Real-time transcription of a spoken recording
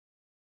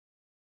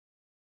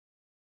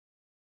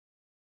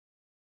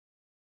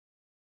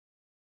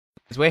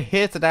We're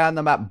here today on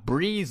the map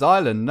Breeze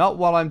Island, not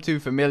one I'm too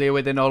familiar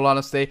with in all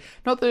honesty.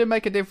 Not that it'd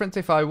make a difference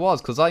if I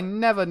was, because I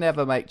never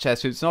make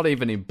chest suits, not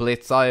even in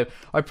Blitz. I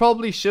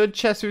probably should.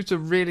 Chest suits are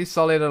really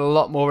solid and a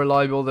lot more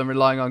reliable than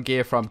relying on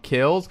gear from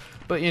kills.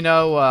 But you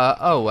know,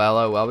 oh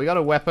well, we got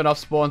a weapon off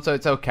spawn, so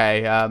it's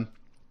okay.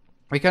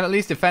 We can at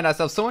least defend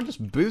ourselves. Someone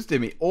just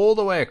boosted me all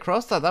the way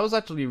across that. That was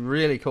actually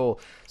really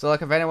cool. So,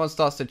 like, if anyone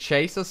starts to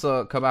chase us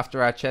or come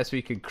after our chest,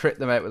 we can crit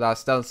them out with our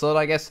stone sword,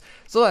 I guess.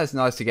 So, it's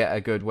nice to get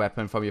a good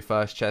weapon from your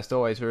first chest.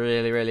 Always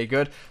really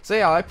good. So,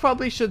 yeah, I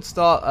probably should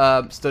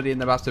start studying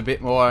the maps a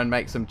bit more and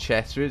make some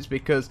chest routes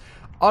because...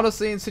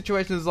 honestly, in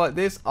situations like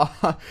this,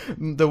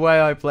 the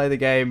way I play the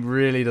game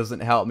really doesn't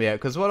help me out.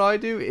 Because what I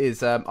do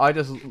is I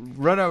just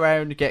run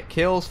around, get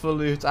kills for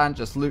loot, and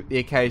just loot the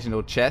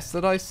occasional chest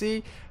that I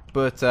see.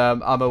 But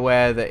I'm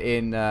aware that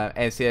in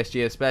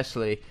NCSG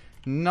especially,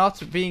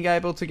 not being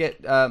able to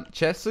get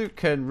chest loot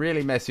can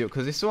really mess you up.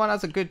 Because if someone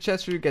has a good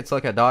chest loot, gets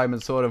like a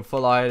diamond sword and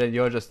full iron, and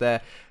you're just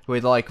there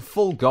with like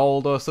full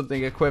gold or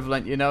something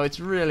equivalent, you know, it's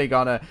really you're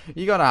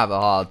gonna have a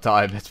hard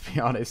time, let's be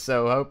honest.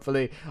 So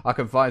hopefully I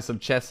can find some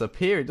chests up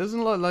here. It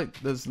doesn't look like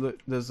there's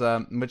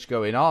much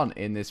going on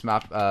in this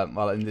map,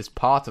 well, in this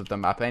part of the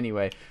map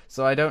anyway.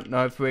 So I don't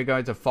know if we're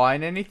going to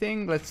find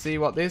anything. Let's see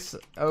what this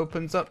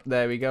opens up.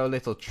 There we go, a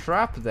little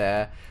trap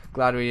there.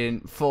 Glad we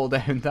didn't fall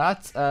down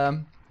that.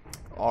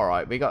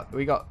 Alright, we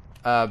got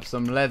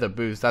some leather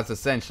boots. That's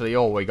essentially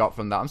all we got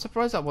from that. I'm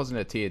surprised that wasn't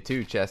a tier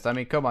 2 chest. I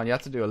mean, come on, you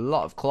have to do a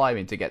lot of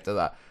climbing to get to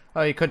that.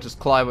 Oh, you could just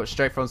climb up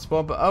straight from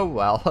spawn, but oh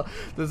well.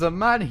 There's a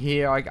man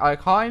here. I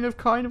kind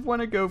of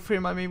want to go for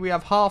him. I mean, we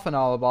have half an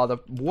armor bar, the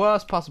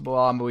worst possible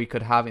armor we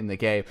could have in the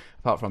game,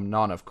 apart from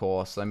none, of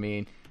course. I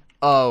mean,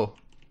 oh.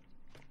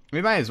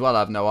 We may as well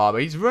have no armor.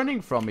 He's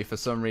running from me for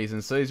some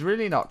reason, so he's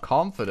really not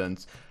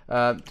confident.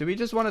 Do we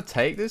just want to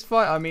take this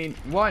fight? I mean,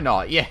 why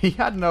not? Yeah, he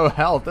had no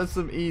health. That's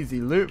some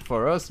easy loot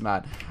for us,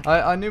 man.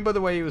 I knew by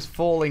the way he was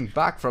falling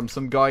back from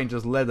some guy in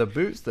just leather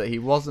boots that he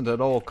wasn't at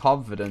all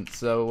confident.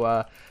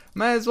 So,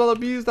 may as well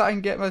abuse that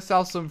and get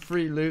myself some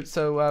free loot.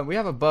 So, we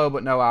have a bow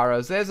but no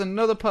arrows. There's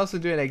another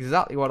person doing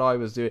exactly what I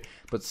was doing.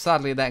 But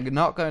sadly, they're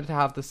not going to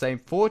have the same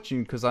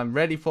fortune because I'm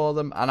ready for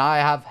them. And I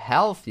have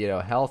health. You know,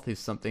 health is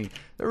something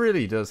that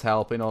really does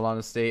help, in all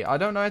honesty. I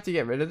don't know how to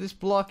get rid of this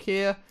block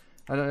here.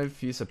 I don't know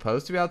if you're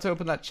supposed to be able to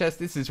open that chest.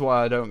 This is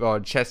why I don't go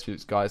on chest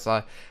routes, guys.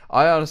 I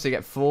honestly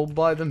get fooled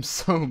by them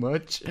so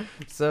much.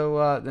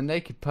 So, the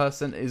naked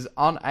person is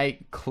on a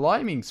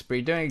climbing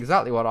spree, doing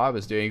exactly what I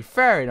was doing.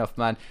 Fair enough,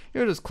 man.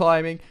 You're just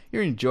climbing.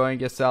 You're enjoying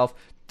yourself.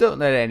 Don't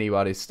let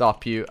anybody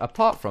stop you.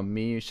 Apart from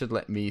me, you should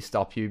let me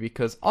stop you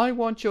because I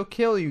want your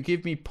kill. You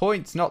give me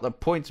points. Not that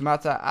points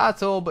matter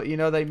at all, but you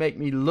know, they make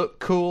me look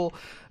cool.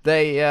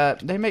 They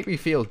make me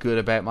feel good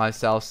about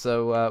myself.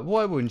 So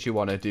why wouldn't you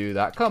want to do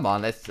that? Come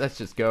on, let's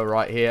just go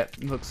right here.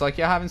 Looks like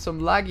you're having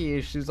some laggy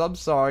issues. I'm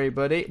sorry,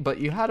 buddy, but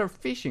you had a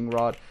fishing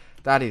rod.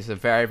 That is a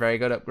very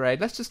good upgrade.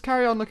 Let's just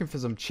carry on looking for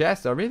some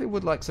chests. I really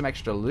would like some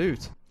extra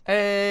loot.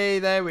 Hey,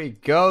 there we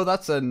go.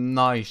 That's a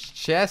nice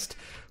chest.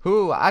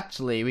 Ooh,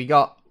 actually, we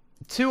got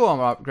 2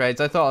 armor upgrades.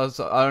 I thought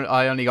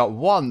I only got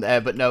 1 there,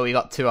 but no, we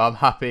got 2. I'm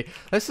happy.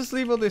 Let's just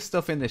leave all this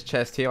stuff in this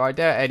chest here. I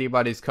doubt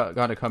anybody's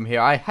gonna come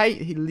here. I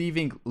hate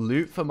leaving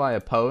loot for my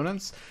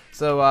opponents,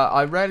 so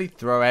I rarely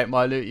throw out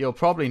my loot. You'll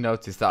probably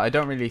notice that I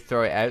don't really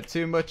throw it out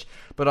too much,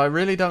 but I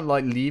really don't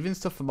like leaving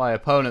stuff for my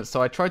opponents,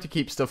 so I try to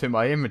keep stuff in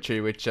my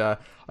inventory, which I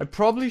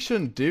probably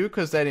shouldn't do,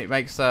 because then it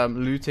makes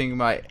looting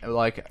my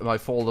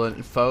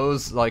fallen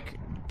foes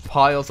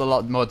piles a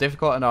lot more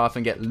difficult, and I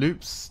often get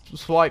loops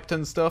swiped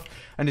and stuff,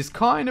 and it's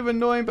kind of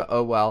annoying, but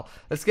oh well.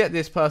 Let's get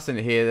this person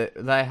here.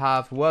 They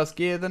have worse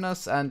gear than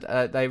us, and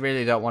they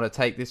really don't want to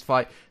take this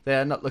fight.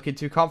 They're not looking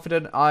too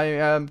confident. I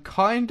am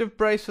kind of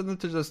braced for them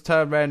to just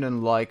turn around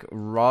and like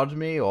rod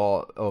me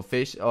or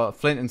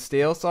flint and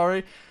steel,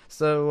 sorry.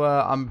 So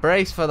I'm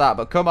braced for that,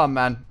 but come on,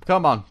 man.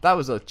 Come on. That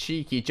was a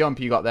cheeky jump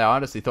you got there. I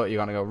honestly thought you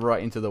were going to go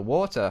right into the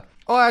water.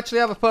 Oh, I actually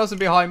have a person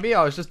behind me.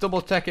 I was just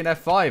double checking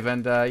F5,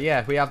 and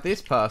yeah, we have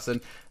this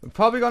person. We're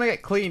probably going to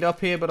get cleaned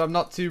up here, but I'm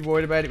not too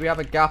worried about it. We have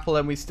a gapple,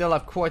 and we still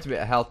have quite a bit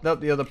of health. Nope,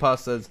 the other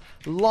person's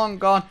long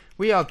gone.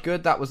 We are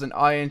good. That was an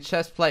iron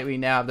chest plate. We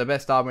now have the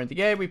best armor in the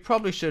game. We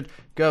probably should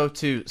go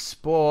to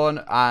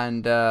spawn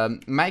and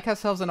make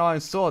ourselves an iron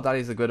sword. That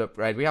is a good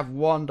upgrade. We have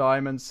 1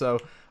 diamond, so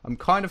I'm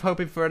kind of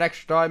hoping for an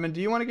extra diamond.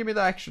 Do you want to give me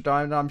that extra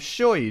diamond? I'm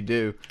sure you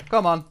do.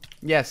 Come on.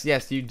 Yes,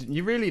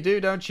 you really do,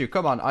 don't you?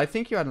 Come on. I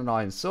think you had an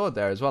iron sword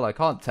there as well. I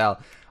can't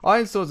tell.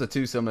 Iron swords are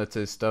too similar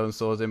to stone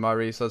swords in my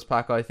resource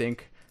pack, I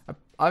think.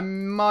 I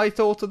might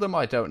alter them.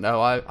 I don't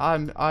know.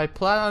 I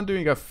plan on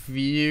doing a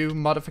few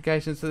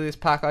modifications to this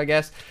pack, I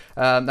guess.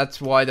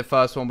 That's why the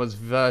first one was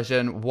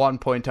version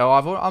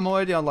 1.0. I'm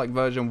already on like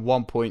version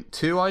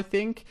 1.2, I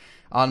think,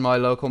 on my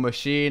local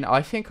machine.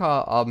 I think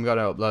I'm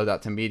gonna upload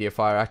that to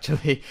Mediafire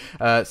actually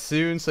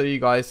soon, so you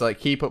guys like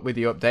keep up with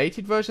the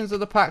updated versions of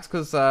the packs,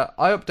 because I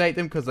update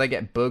them because they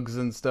get bugs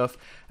and stuff,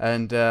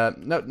 and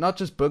no, not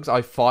just bugs,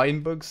 I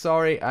find bugs,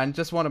 sorry, and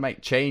just want to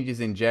make changes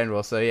in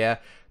general. So yeah,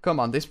 come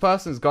on, this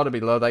person's got to be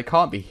low. They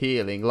can't be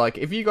healing. Like,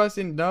 if you guys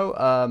didn't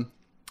know,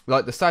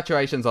 like, the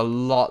saturation's a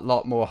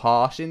lot more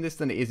harsh in this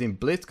than it is in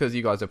Blitz, because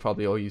you guys are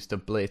probably all used to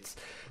Blitz.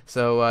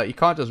 So, you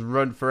can't just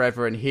run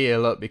forever and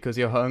heal up, because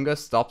your hunger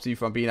stops you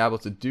from being able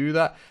to do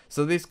that.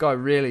 So, this guy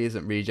really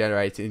isn't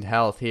regenerating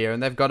health here,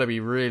 and they've got to be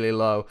really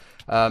low.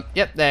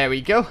 Yep, there we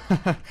go.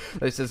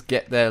 Let's just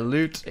get their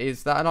loot.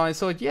 Is that an iron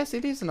sword? Yes,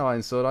 it is an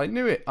iron sword. I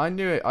knew it. I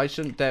knew it. I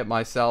shouldn't doubt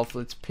myself.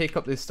 Let's pick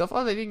up this stuff.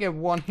 Oh, they didn't get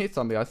one hit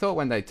on me. I thought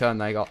when they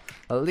turned, they got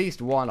at least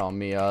one on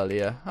me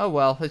earlier. Oh,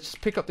 well. Let's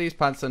just pick up these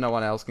pants so no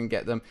one else can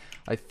get them.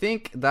 I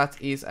think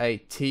that is a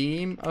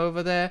team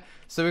over there.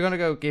 So we're going to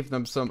go give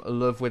them some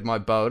love with my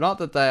bow. Not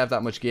that they have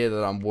that much gear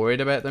that I'm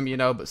worried about them, you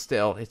know, but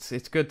still,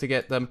 it's good to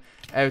get them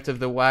out of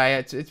the way.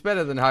 It's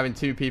better than having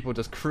two people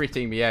just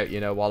critting me out,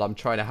 you know, while I'm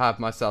trying to have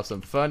myself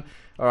some fun.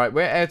 Alright,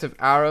 we're out of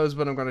arrows,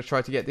 but I'm going to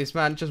try to get this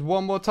man just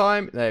one more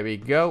time. There we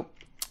go.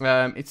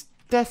 It's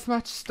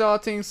deathmatch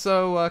starting,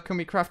 so can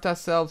we craft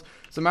ourselves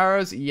some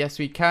arrows? Yes,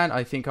 we can.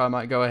 I think I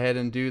might go ahead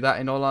and do that,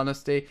 in all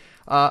honesty.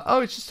 Oh,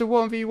 it's just a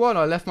 1v1.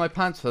 I left my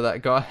pants for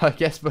that guy, I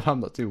guess, but I'm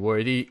not too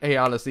worried. He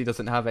honestly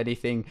doesn't have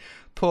anything.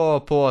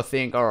 Poor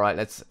thing. Alright,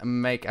 let's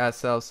make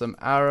ourselves some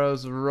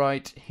arrows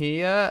right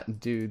here.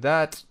 Do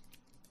that.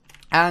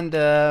 And,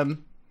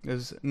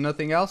 there's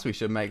nothing else we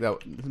should make that...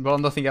 Well,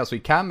 nothing else we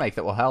can make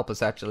that will help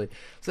us, actually.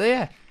 So,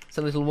 yeah. It's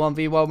a little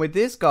 1v1 with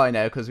this guy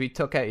now, because we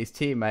took out his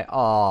teammate.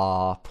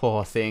 Aw,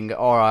 poor thing.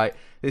 Alright,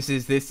 this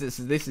is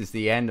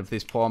the end of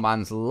this poor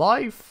man's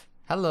life.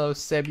 Hello,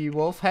 Sebby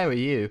Wolf. How are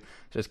you?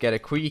 Just get a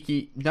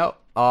queaky... No.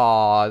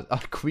 Aw,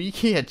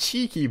 a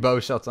cheeky bow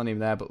shot on him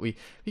there, but we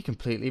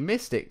completely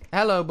missed it.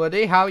 Hello,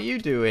 buddy. How are you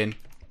doing?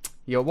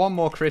 You're one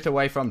more crit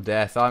away from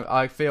death.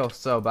 I feel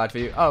so bad for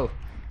you. Oh.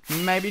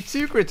 Maybe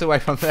 2 crits away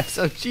from there,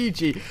 so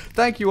GG.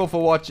 Thank you all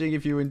for watching.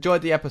 If you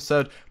enjoyed the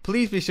episode,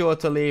 please be sure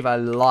to leave a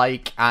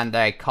like, and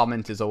a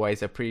comment is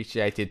always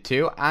appreciated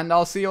too, and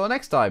I'll see you all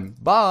next time.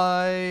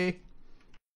 Bye!